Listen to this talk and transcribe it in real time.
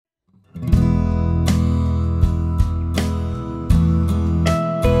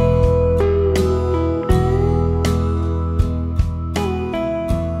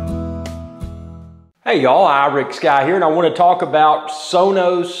Hey y'all, iRick Sky here, and I want to talk about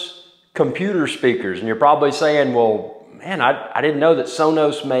Sonos computer speakers. And you're probably saying, well, man, I didn't know that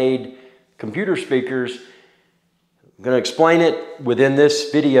Sonos made computer speakers. I'm going to explain it within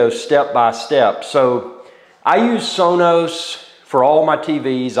this video step by step. So I use Sonos for all my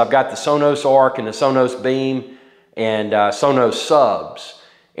TVs. I've got the Sonos Arc and the Sonos Beam and Sonos Subs.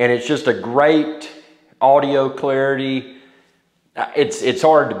 And it's just a great audio clarity. It's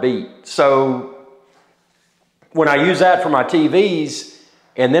hard to beat. So when I use that for my TVs,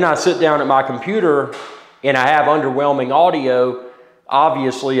 and then I sit down at my computer and I have underwhelming audio,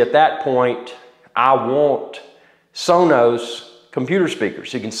 obviously at that point, I want Sonos computer speakers.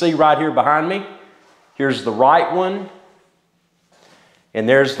 So you can see right here behind me, here's the right one, and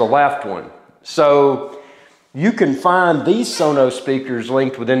there's the left one. So you can find these Sonos speakers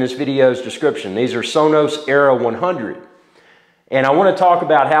linked within this video's description. These are Sonos Era 100. And I want to talk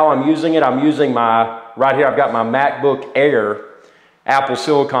about how I'm using it. I'm using right here I've got my MacBook Air, Apple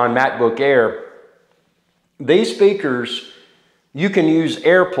Silicon MacBook Air. These speakers, you can use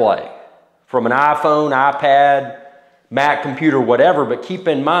AirPlay from an iPhone, iPad, Mac computer, whatever, but keep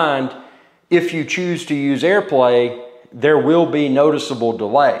in mind, if you choose to use AirPlay, there will be noticeable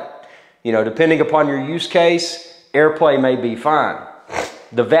delay. You know, depending upon your use case, AirPlay may be fine.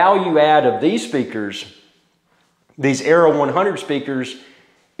 The value add of these speakers, these Era 100 speakers,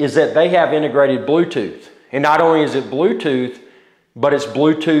 is that they have integrated Bluetooth. And not only is it Bluetooth, but it's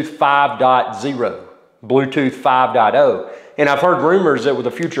Bluetooth 5.0, Bluetooth 5.0. And I've heard rumors that with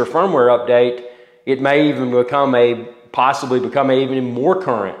a future firmware update, it may even possibly become an even more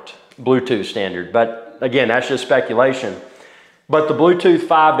current Bluetooth standard. But again, that's just speculation. But the Bluetooth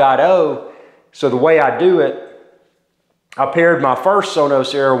 5.0, so the way I do it, I paired my first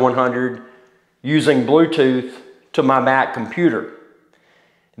Sonos Era 100 using Bluetooth to my Mac computer.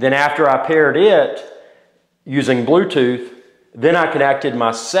 Then after I paired it using Bluetooth, then I connected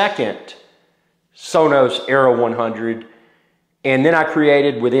my second Sonos Era 100, and then I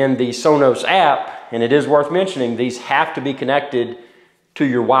created within the Sonos app, and it is worth mentioning, these have to be connected to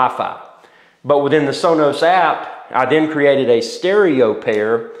your Wi-Fi. But within the Sonos app, I then created a stereo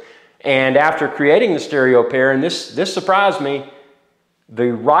pair, and after creating the stereo pair, and this surprised me,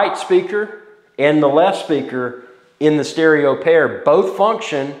 the right speaker and the left speaker in the stereo pair both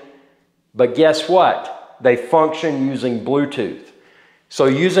function, but guess what? They function using Bluetooth. So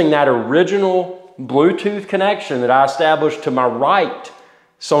using that original Bluetooth connection that I established to my right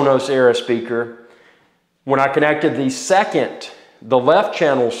Sonos Era speaker, when I connected the left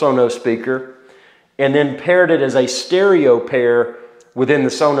channel Sonos speaker, and then paired it as a stereo pair within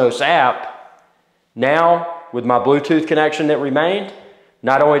the Sonos app, now with my Bluetooth connection that remained,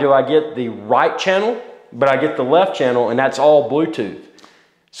 not only do I get the right channel, but I get the left channel, and that's all Bluetooth.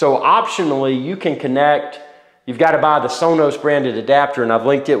 So optionally, you can connect, you've got to buy the Sonos branded adapter, and I've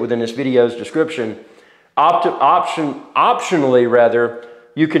linked it within this video's description. Optionally, rather,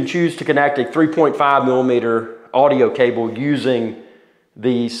 you can choose to connect a 3.5 millimeter audio cable using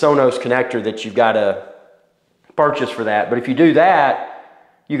the Sonos connector that you've got to purchase for that. But if you do that,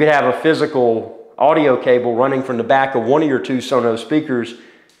 you could have a physical audio cable running from the back of one of your two Sonos speakers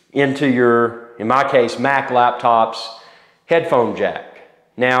into your, in my case, Mac laptop's headphone jack.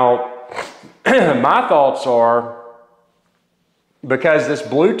 Now, my thoughts are, because this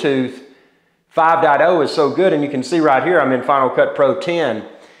Bluetooth 5.0 is so good, and you can see right here, I'm in Final Cut Pro 10,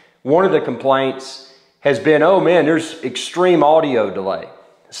 one of the complaints has been, oh man, there's extreme audio delay.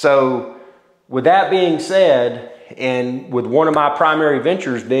 So with that being said, and with one of my primary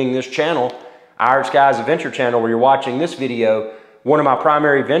ventures being this channel, iRick Sky's Adventure channel where you're watching this video, one of my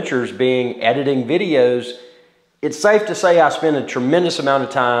primary ventures being editing videos, it's safe to say I spend a tremendous amount of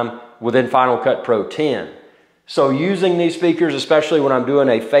time within Final Cut Pro 10. So using these speakers, especially when I'm doing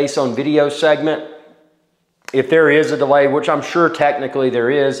a face on video segment, if there is a delay, which I'm sure technically there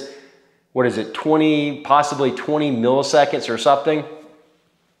is, what is it, possibly 20 milliseconds or something,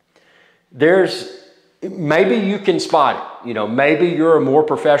 maybe you can spot it. You know, maybe you're a more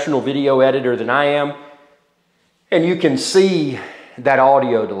professional video editor than I am, and you can see that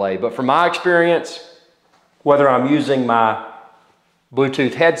audio delay. But from my experience, whether I'm using my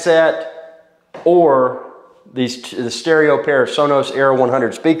Bluetooth headset or the stereo pair of Sonos Era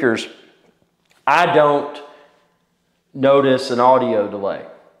 100 speakers, I don't notice an audio delay.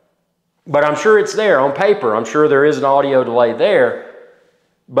 But I'm sure it's there on paper. I'm sure there is an audio delay there.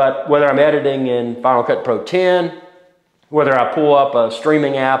 But whether I'm editing in Final Cut Pro 10, whether I pull up a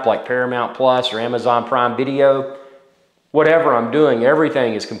streaming app like Paramount Plus or Amazon Prime Video, whatever I'm doing,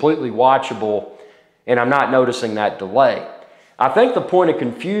 everything is completely watchable, and I'm not noticing that delay. I think the point of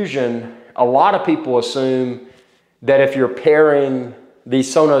confusion a lot of people assume that if you're pairing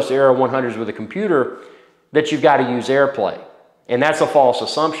these Sonos Era 100s with a computer, that you've got to use AirPlay. And that's a false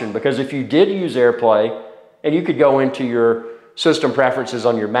assumption, because if you did use AirPlay, and you could go into your system preferences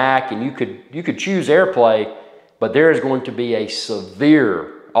on your Mac and you could choose AirPlay, but there is going to be a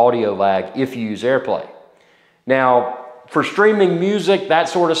severe audio lag if you use AirPlay. Now, for streaming music, that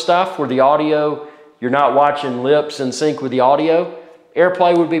sort of stuff, where the audio, you're not watching lips in sync with the audio,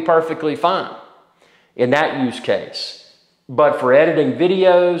 AirPlay would be perfectly fine in that use case. But for editing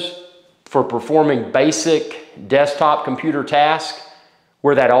videos, for performing basic desktop computer tasks,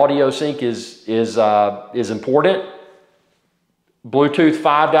 where that audio sync is important, Bluetooth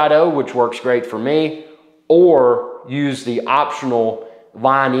 5.0, which works great for me, or use the optional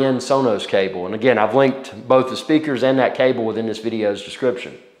line-in Sonos cable. And again, I've linked both the speakers and that cable within this video's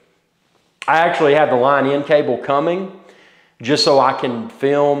description. I actually have the line-in cable coming just so I can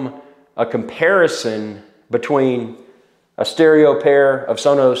film a comparison between a stereo pair of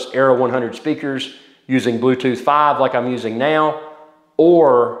Sonos Era 100 speakers using Bluetooth 5 like I'm using now,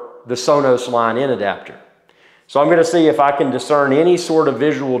 or the Sonos line-in adapter. So I'm going to see if I can discern any sort of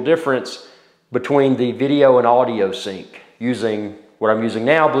visual difference between the video and audio sync using what I'm using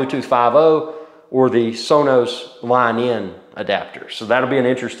now, Bluetooth 5.0, or the Sonos line-in adapter. So that'll be an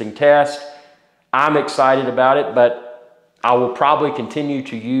interesting test. I'm excited about it, but I will probably continue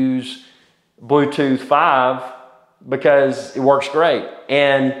to use Bluetooth 5 because it works great.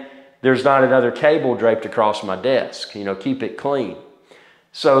 And there's not another cable draped across my desk. You know, keep it clean.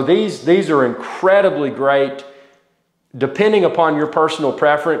 So these are incredibly great. Depending upon your personal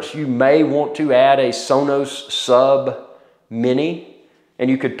preference, you may want to add a Sonos Sub Mini, and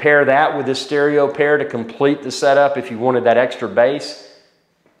you could pair that with this stereo pair to complete the setup if you wanted that extra bass.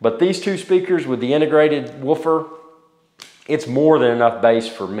 But these two speakers with the integrated woofer, it's more than enough bass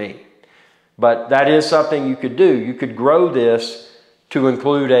for me. But that is something you could do. You could grow this to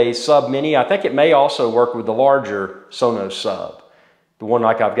include a Sub Mini. I think it may also work with the larger Sonos Sub, the one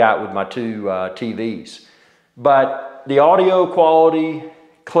like I've got with my two TVs. But the audio quality,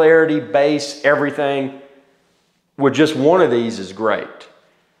 clarity, bass, everything with just one of these is great.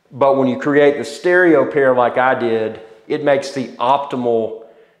 But when you create the stereo pair like I did, it makes the optimal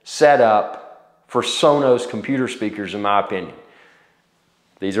setup for Sonos computer speakers, in my opinion.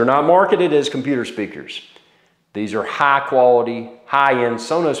 These are not marketed as computer speakers. These are high quality, high-end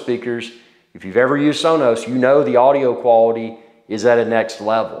Sonos speakers. If you've ever used Sonos, you know the audio quality is at a next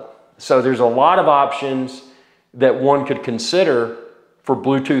level. So there's a lot of options that one could consider for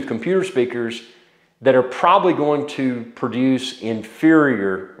Bluetooth computer speakers that are probably going to produce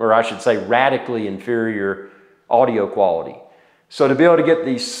inferior, or I should say radically inferior, audio quality. So to be able to get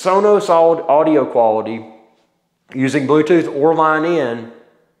the Sonos audio quality using Bluetooth or line-in,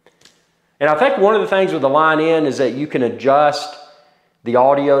 and I think one of the things with the line-in is that you can adjust the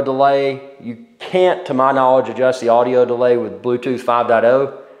audio delay. You can't, to my knowledge, adjust the audio delay with Bluetooth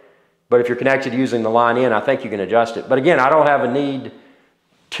 5.0, but if you're connected using the line-in, I think you can adjust it. But again, I don't have a need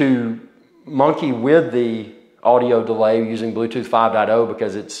to monkey with the audio delay using Bluetooth 5.0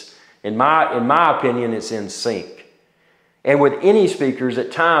 because it's, in my opinion, it's in sync. And with any speakers,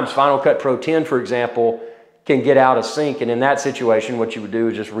 at times, Final Cut Pro 10, for example, can get out of sync, and in that situation, what you would do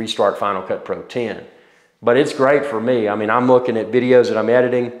is just restart Final Cut Pro 10. But it's great for me. I mean, I'm looking at videos that I'm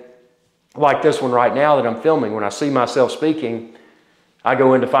editing, like this one right now that I'm filming. When I see myself speaking, I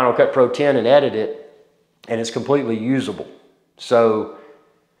go into Final Cut Pro 10 and edit it, and it's completely usable. So,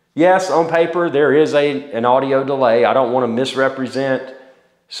 yes, on paper, there is an audio delay. I don't want to misrepresent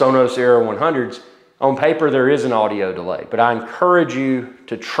Sonos Era 100s. On paper, there is an audio delay, but I encourage you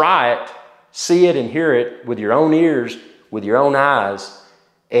to try it, see it and hear it with your own ears, with your own eyes,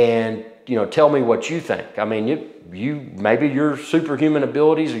 and tell me what you think. I mean, maybe your superhuman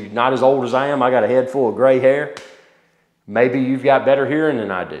abilities are not as old as I am. I got a head full of gray hair. Maybe you've got better hearing than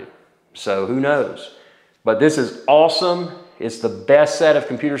I do. So who knows? But this is awesome. It's the best set of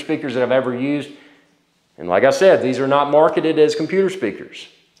computer speakers that I've ever used. And like I said, these are not marketed as computer speakers.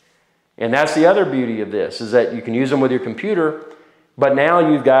 And that's the other beauty of this, is that you can use them with your computer, but now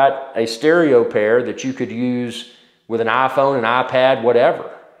you've got a stereo pair that you could use with an iPhone, an iPad,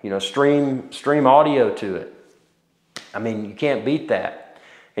 whatever. Stream audio to it. I mean, you can't beat that.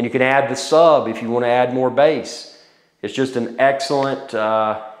 And you can add the sub if you want to add more bass. It's just an excellent,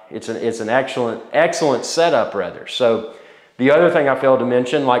 it's an excellent setup rather. So the other thing I failed to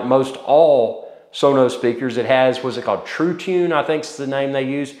mention, like most all Sonos speakers, it has, what's it called? True Tune, I think is the name they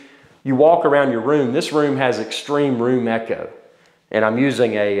use. You walk around your room. This room has extreme room echo. And I'm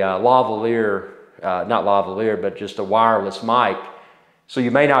using a lavalier, not lavalier, but just a wireless mic. So you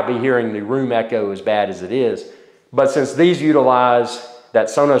may not be hearing the room echo as bad as it is. But since these utilize that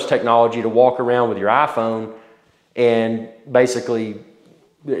Sonos technology to walk around with your iPhone, and basically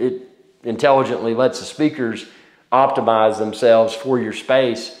it intelligently lets the speakers optimize themselves for your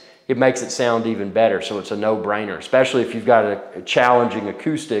space, it makes it sound even better. So it's a no-brainer, especially if you've got a challenging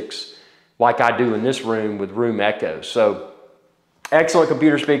acoustics like I do in this room with room echo. So excellent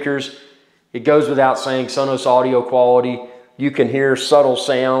computer speakers. It goes without saying, Sonos audio quality. You can hear subtle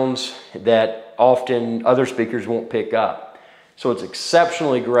sounds that often other speakers won't pick up. So it's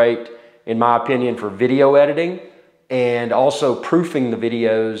exceptionally great, in my opinion, for video editing and also proofing the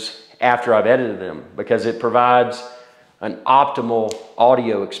videos after I've edited them, because it provides an optimal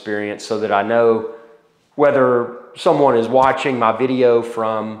audio experience so that I know whether someone is watching my video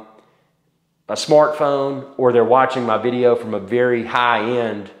from a smartphone or they're watching my video from a very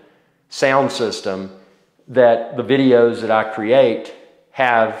high-end sound system, that the videos that I create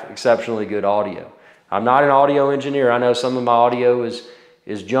have exceptionally good audio. I'm not an audio engineer. I know some of my audio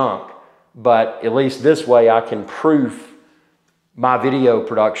is junk, but at least this way I can proof my video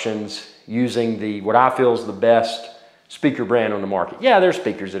productions using what I feel is the best speaker brand on the market. Yeah, there's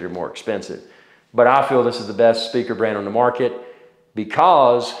speakers that are more expensive, but I feel this is the best speaker brand on the market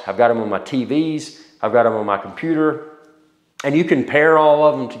because I've got them on my TVs, I've got them on my computer, and you can pair all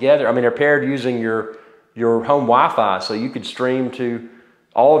of them together. I mean, they're paired using your home Wi-Fi, so you could stream to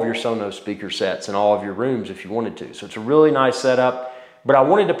all of your Sonos speaker sets in all of your rooms if you wanted to. So it's a really nice setup. But I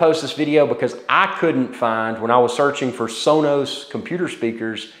wanted to post this video because I couldn't find, when I was searching for Sonos computer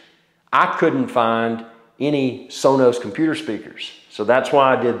speakers, I couldn't find any Sonos computer speakers. So that's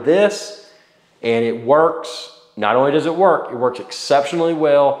why I did this, and it works. Not only does it works exceptionally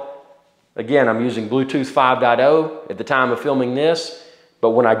well. Again, I'm using Bluetooth 5.0 at the time of filming this,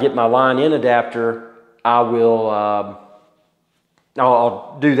 but when I get my line-in adapter, I'll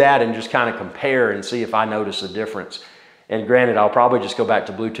do that and just kind of compare and see if I notice a difference. And granted, I'll probably just go back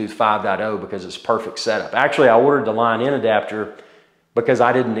to Bluetooth 5.0 because it's perfect setup. Actually, I ordered the line-in adapter because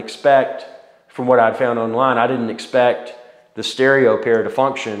I didn't expect, from what I'd found online, I didn't expect the stereo pair to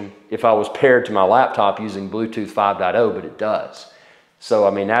function if I was paired to my laptop using Bluetooth 5.0, but it does. So, I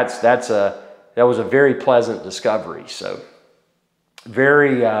mean, that was a very pleasant discovery. So,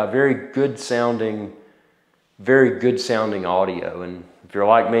 very good sounding audio. And if you're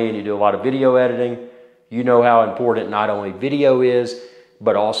like me and you do a lot of video editing, you know how important not only video is,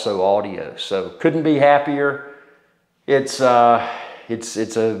 but also audio. So, couldn't be happier. It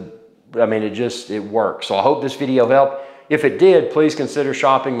works. So I hope this video helped. If it did, please consider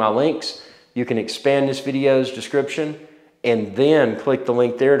shopping my links. You can expand this video's description and then click the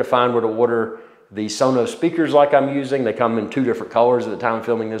link there to find where to order the Sonos speakers like I'm using. They come in 2 different colors at the time of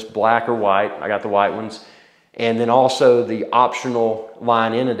filming this, black or white. I got the white ones. And then also the optional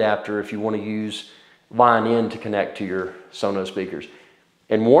line-in adapter if you want to use line-in to connect to your Sonos speakers.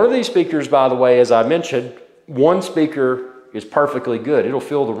 And one of these speakers, by the way, as I mentioned, one speaker is perfectly good. It'll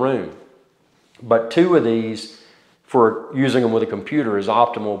fill the room. But 2 of these, for using them with a computer, is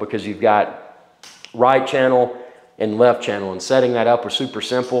optimal because you've got right channel and left channel. And setting that up was super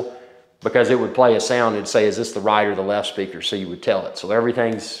simple because it would play a sound and say, is this the right or the left speaker? So you would tell it. So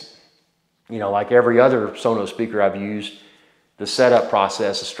everything's, you know, like every other Sonos speaker I've used, the setup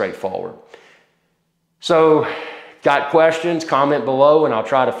process is straightforward. So, got questions, comment below, and I'll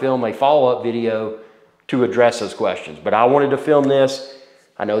try to film a follow-up video to address those questions. But I wanted to film this.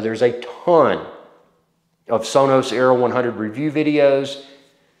 I know there's a ton of Sonos Era 100 review videos,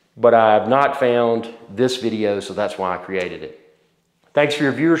 but I have not found this video, so that's why I created it. Thanks for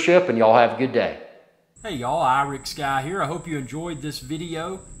your viewership, and y'all have a good day. Hey y'all, iRick Guy here. I hope you enjoyed this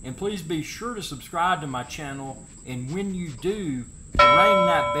video, and please be sure to subscribe to my channel, and when you do, ring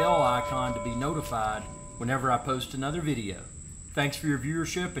that bell icon to be notified whenever I post another video. Thanks for your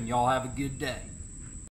viewership, and y'all have a good day.